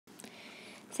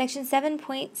Section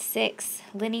 7.6,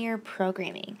 linear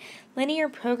programming. Linear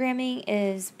programming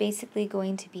is basically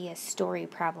going to be a story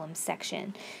problem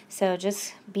section, so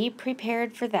just be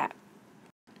prepared for that.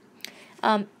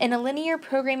 In a linear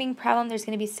programming problem, there's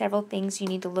going to be several things you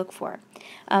need to look for.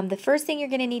 The first thing you're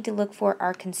going to need to look for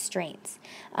are constraints.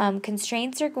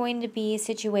 Constraints are going to be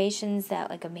situations that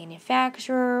like a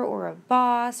manufacturer or a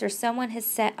boss or someone has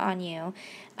set on you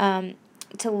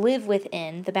to live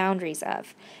within the boundaries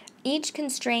of. Each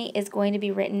constraint is going to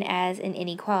be written as an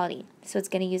inequality. So it's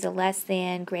going to use a less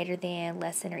than, greater than,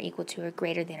 less than or equal to, or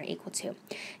greater than or equal to.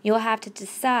 You'll have to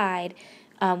decide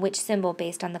which symbol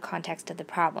based on the context of the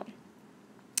problem.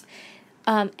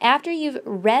 After you've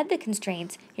read the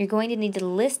constraints, you're going to need to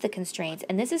list the constraints,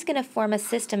 and this is going to form a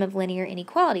system of linear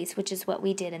inequalities, which is what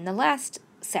we did in the last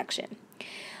section.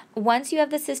 Once you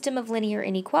have the system of linear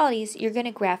inequalities, you're going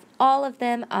to graph all of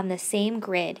them on the same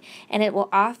grid, and it will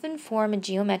often form a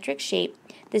geometric shape.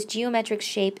 This geometric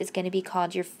shape is going to be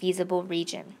called your feasible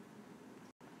region.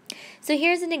 So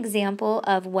here's an example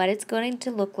of what it's going to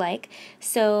look like.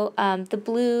 So the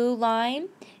blue line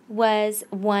was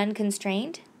one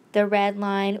constraint. The red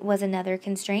line was another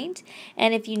constraint.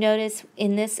 And if you notice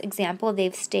in this example,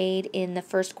 they've stayed in the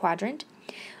first quadrant.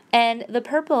 And the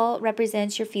purple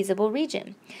represents your feasible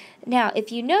region. Now,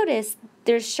 if you notice,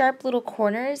 there's sharp little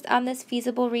corners on this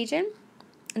feasible region.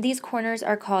 These corners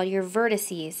are called your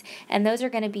vertices, and those are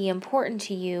going to be important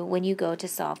to you when you go to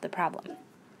solve the problem.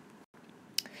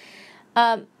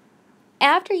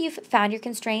 After you've found your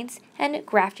constraints and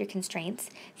graphed your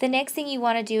constraints, the next thing you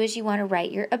want to do is you want to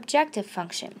write your objective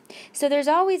function. So there's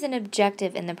always an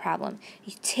objective in the problem.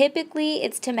 Typically,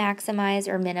 it's to maximize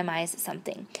or minimize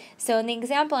something. So in the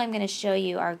example I'm going to show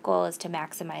you, our goal is to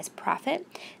maximize profit,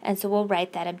 and so we'll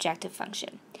write that objective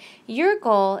function. Your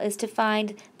goal is to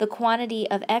find the quantity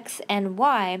of X and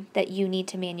Y that you need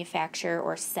to manufacture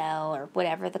or sell or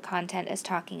whatever the content is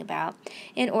talking about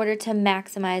in order to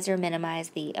maximize or minimize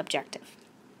the objective.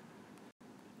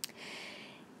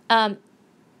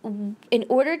 In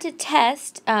order to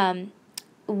test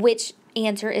which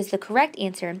answer is the correct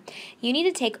answer, you need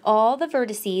to take all the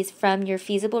vertices from your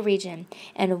feasible region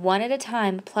and one at a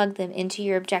time plug them into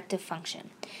your objective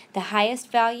function. The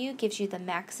highest value gives you the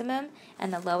maximum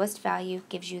and the lowest value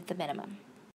gives you the minimum.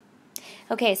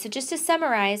 Okay, so just to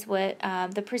summarize what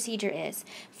the procedure is,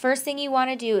 first thing you want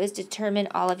to do is determine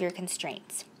all of your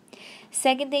constraints.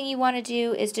 Second thing you want to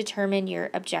do is determine your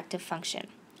objective function.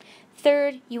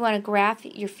 Third, you want to graph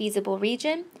your feasible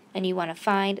region, and you want to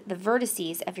find the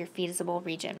vertices of your feasible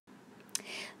region.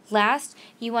 Last,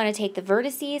 you want to take the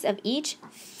vertices of each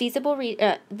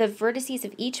vertices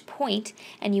of each point,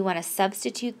 and you want to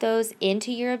substitute those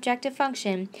into your objective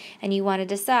function, and you want to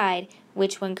decide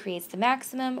which one creates the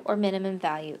maximum or minimum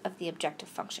value of the objective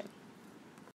function.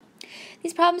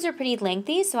 These problems are pretty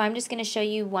lengthy, so I'm just going to show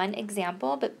you one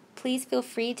example, but please feel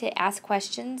free to ask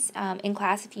questions in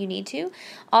class if you need to.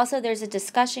 Also, there's a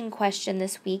discussion question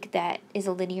this week that is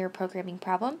a linear programming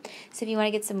problem, so if you want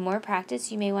to get some more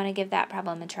practice, you may want to give that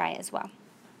problem a try as well.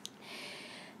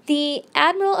 The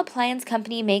Admiral Appliance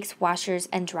Company makes washers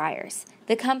and dryers.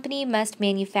 The company must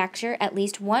manufacture at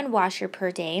least one washer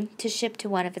per day to ship to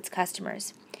one of its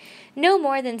customers. No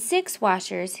more than 6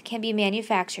 washers can be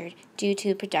manufactured due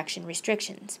to production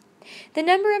restrictions. The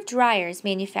number of dryers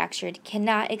manufactured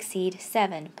cannot exceed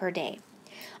 7 per day.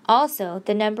 Also,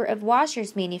 the number of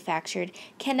washers manufactured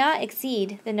cannot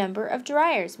exceed the number of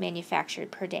dryers manufactured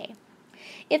per day.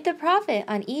 If the profit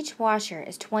on each washer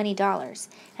is $20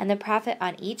 and the profit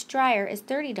on each dryer is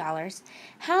 $30,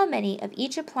 how many of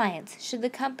each appliance should the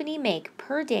company make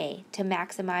per day to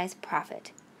maximize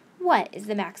profit? What is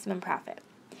the maximum profit?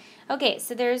 Okay,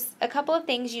 so there's a couple of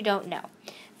things you don't know.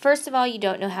 First of all, you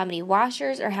don't know how many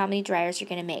washers or how many dryers you're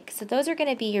going to make. So those are going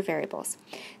to be your variables.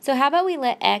 So how about we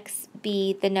let X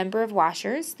be the number of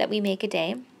washers that we make a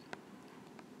day?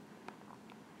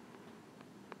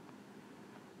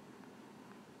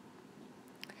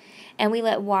 And we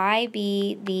let Y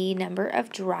be the number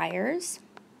of dryers.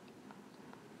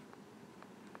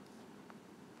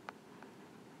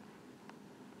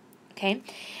 Okay,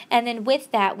 and then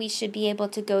with that, we should be able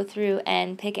to go through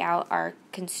and pick out our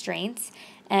constraints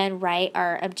and write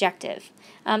our objective.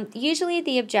 Usually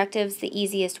the objective's the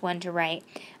easiest one to write.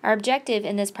 Our objective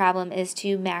in this problem is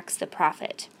to max the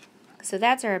profit. So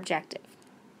that's our objective.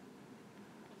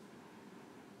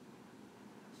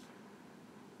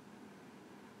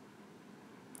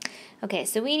 Okay,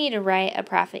 so we need to write a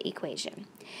profit equation.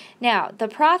 Now, the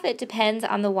profit depends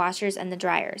on the washers and the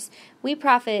dryers. We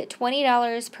profit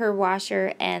 $20 per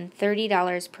washer and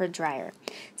 $30 per dryer.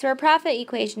 So our profit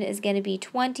equation is going to be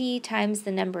 20 times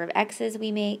the number of X's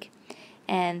we make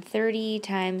and 30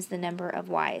 times the number of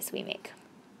y's we make.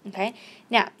 Okay,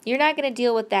 now you're not going to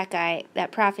deal with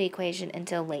that profit equation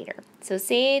until later. So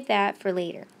save that for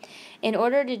later. In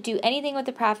order to do anything with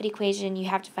the profit equation, you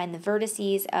have to find the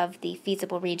vertices of the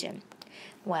feasible region.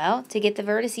 Well, to get the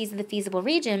vertices of the feasible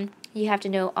region, you have to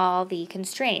know all the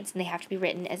constraints, and they have to be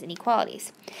written as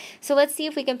inequalities. So let's see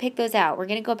if we can pick those out. We're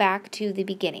going to go back to the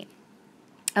beginning.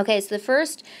 Okay, so the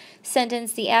first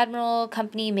sentence, the Admiral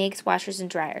Company makes washers and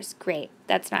dryers. Great,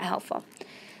 that's not helpful.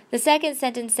 The second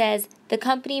sentence says, the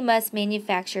company must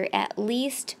manufacture at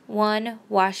least one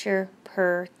washer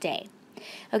per day.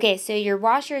 Okay, so your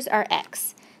washers are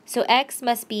X. So X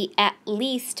must be at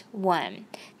least 1.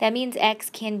 That means X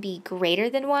can be greater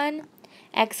than 1.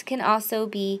 X can also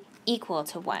be equal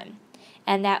to 1.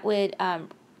 And that would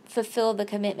fulfill the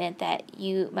commitment that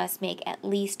you must make at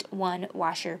least one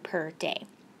washer per day.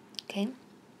 Okay.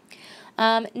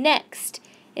 Next,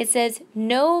 it says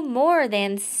no more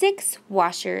than 6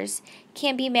 washers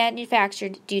can be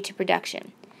manufactured due to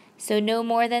production. So no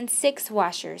more than 6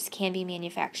 washers can be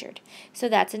manufactured. So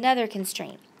that's another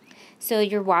constraint. So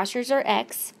your washers are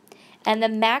X, and the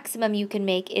maximum you can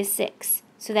make is 6.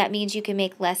 So that means you can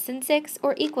make less than 6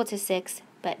 or equal to 6,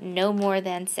 but no more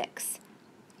than 6.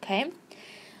 Okay?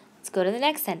 Let's go to the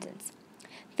next sentence.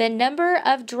 The number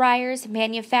of dryers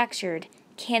manufactured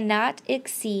cannot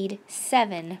exceed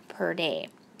 7 per day.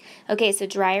 Okay, so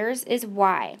dryers is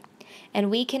Y, and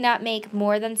we cannot make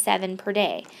more than 7 per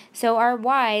day. So our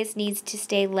Y's needs to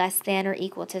stay less than or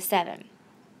equal to 7.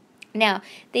 Now,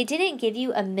 they didn't give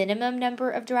you a minimum number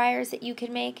of dryers that you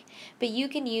can make, but you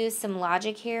can use some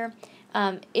logic here.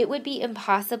 It would be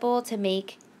impossible to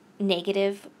make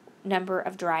negative number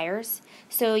of dryers.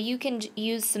 So you can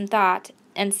use some thought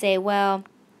and say, well,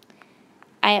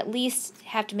 I at least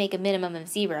have to make a minimum of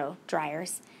 0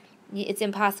 dryers. It's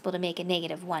impossible to make a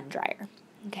negative 1 dryer.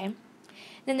 Okay.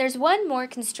 Then there's one more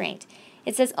constraint.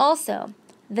 It says also,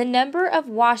 the number of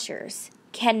washers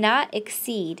cannot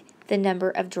exceed the number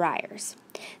of dryers.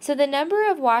 So the number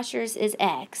of washers is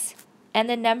X, and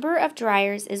the number of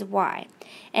dryers is Y.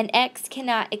 And X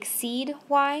cannot exceed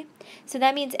Y, so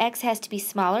that means X has to be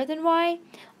smaller than Y,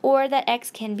 or that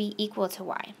X can be equal to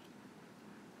Y.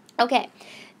 Okay,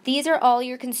 these are all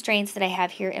your constraints that I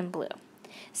have here in blue.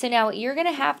 So now what you're going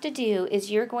to have to do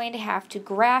is you're going to have to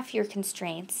graph your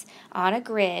constraints on a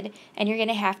grid, and you're going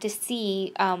to have to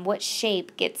see what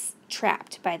shape gets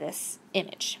trapped by this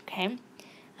image, okay?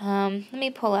 Let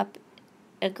me pull up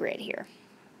a grid here.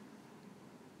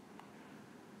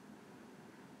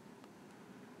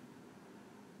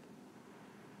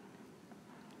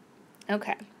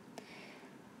 Okay.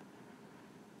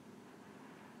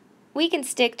 We can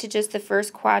stick to just the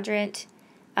first quadrant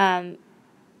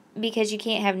because you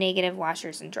can't have negative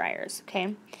washers and dryers,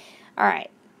 okay? All right.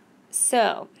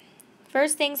 So,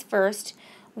 first things first,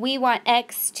 we want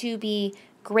X to be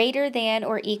greater than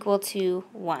or equal to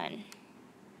 1.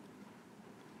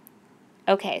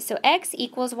 Okay, so X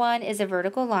equals 1 is a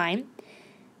vertical line.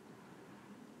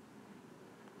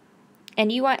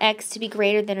 And you want X to be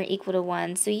greater than or equal to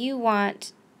 1, so you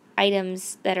want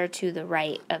items that are to the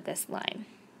right of this line.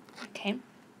 Okay.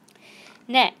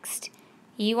 Next,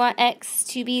 you want X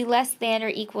to be less than or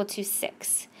equal to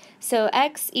 6. So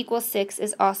X equals 6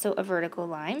 is also a vertical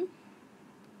line.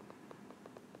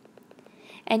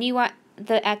 And you want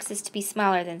the X's to be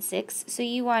smaller than 6, so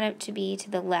you want it to be to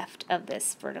the left of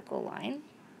this vertical line.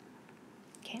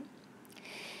 Okay.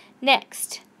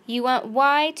 Next, you want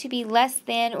Y to be less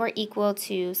than or equal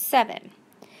to 7.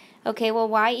 Okay, well,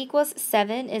 Y equals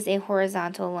 7 is a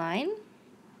horizontal line,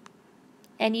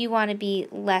 and you want to be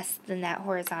less than that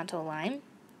horizontal line.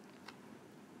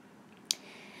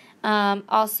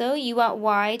 Also, you want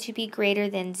Y to be greater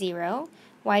than 0.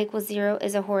 Y equals 0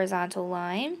 is a horizontal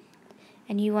line,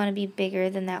 and you want to be bigger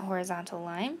than that horizontal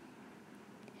line.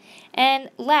 And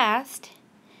last,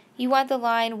 you want the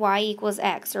line Y equals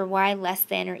X, or Y less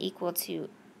than or equal to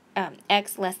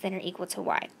X less than or equal to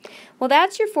Y. Well,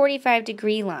 that's your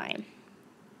 45-degree line.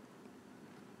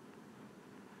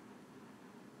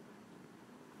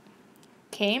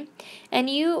 Okay, and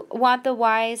you want the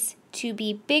Y's to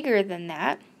be bigger than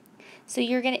that, so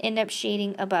you're going to end up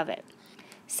shading above it.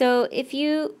 So if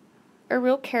you are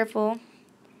real careful,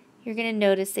 you're going to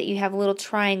notice that you have a little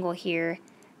triangle here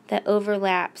that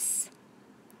overlaps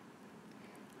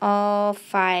all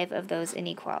 5 of those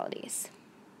inequalities.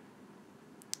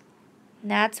 And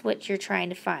that's what you're trying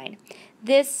to find.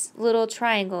 This little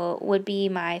triangle would be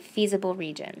my feasible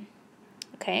region.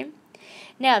 Okay?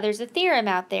 Now, there's a theorem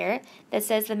out there that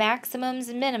says the maximums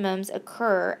and minimums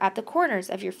occur at the corners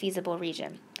of your feasible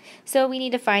region. So we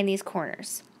need to find these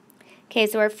corners. Okay,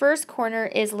 so our first corner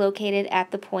is located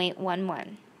at the point 1,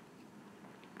 1.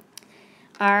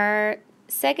 Our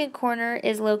second corner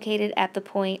is located at the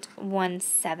point 1,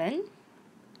 7.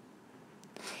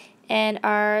 And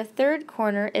our third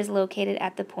corner is located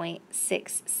at the point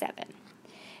 6, 7.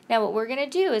 Now what we're going to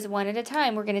do is one at a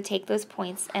time, we're going to take those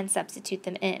points and substitute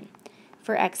them in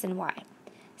for x and y.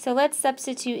 So let's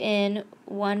substitute in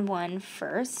 1, 1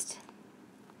 first.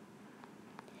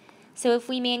 So if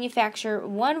we manufacture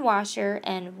 1 washer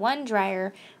and 1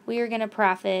 dryer, we are going to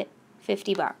profit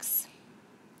 $50.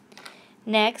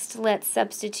 Next, let's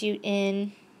substitute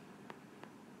in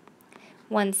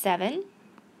 1, 7.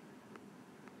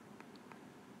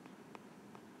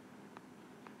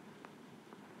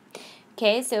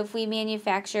 Okay, so if we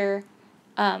manufacture,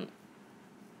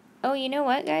 oh, you know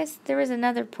what, guys? There was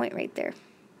another point right there.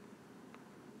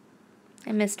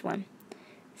 I missed one.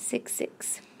 6,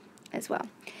 6 as well.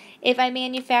 If I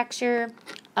manufacture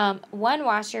 1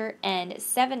 washer and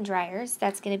 7 dryers,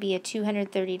 that's going to be a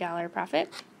 $230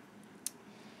 profit.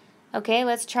 Okay,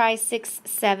 let's try 6,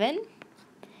 7.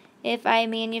 If I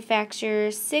manufacture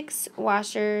 6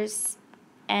 washers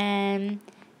and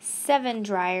 7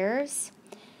 dryers,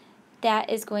 that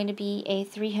is going to be a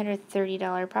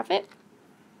 $330 profit.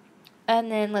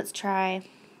 And then let's try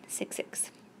 6,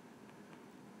 6.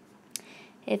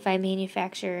 If I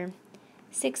manufacture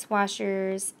 6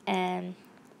 washers and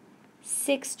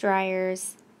 6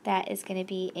 dryers, that is going to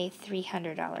be a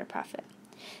 $300 profit.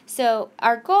 So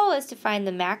our goal is to find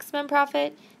the maximum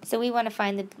profit, so we want to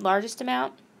find the largest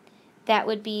amount. That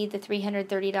would be the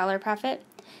 $330 profit.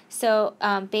 So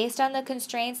based on the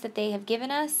constraints that they have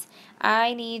given us,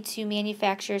 I need to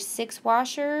manufacture 6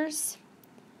 washers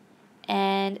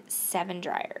and 7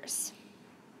 dryers.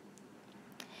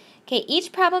 Okay,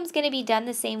 each problem is going to be done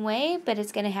the same way, but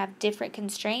it's going to have different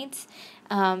constraints.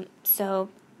 So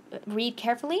read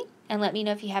carefully and let me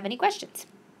know if you have any questions.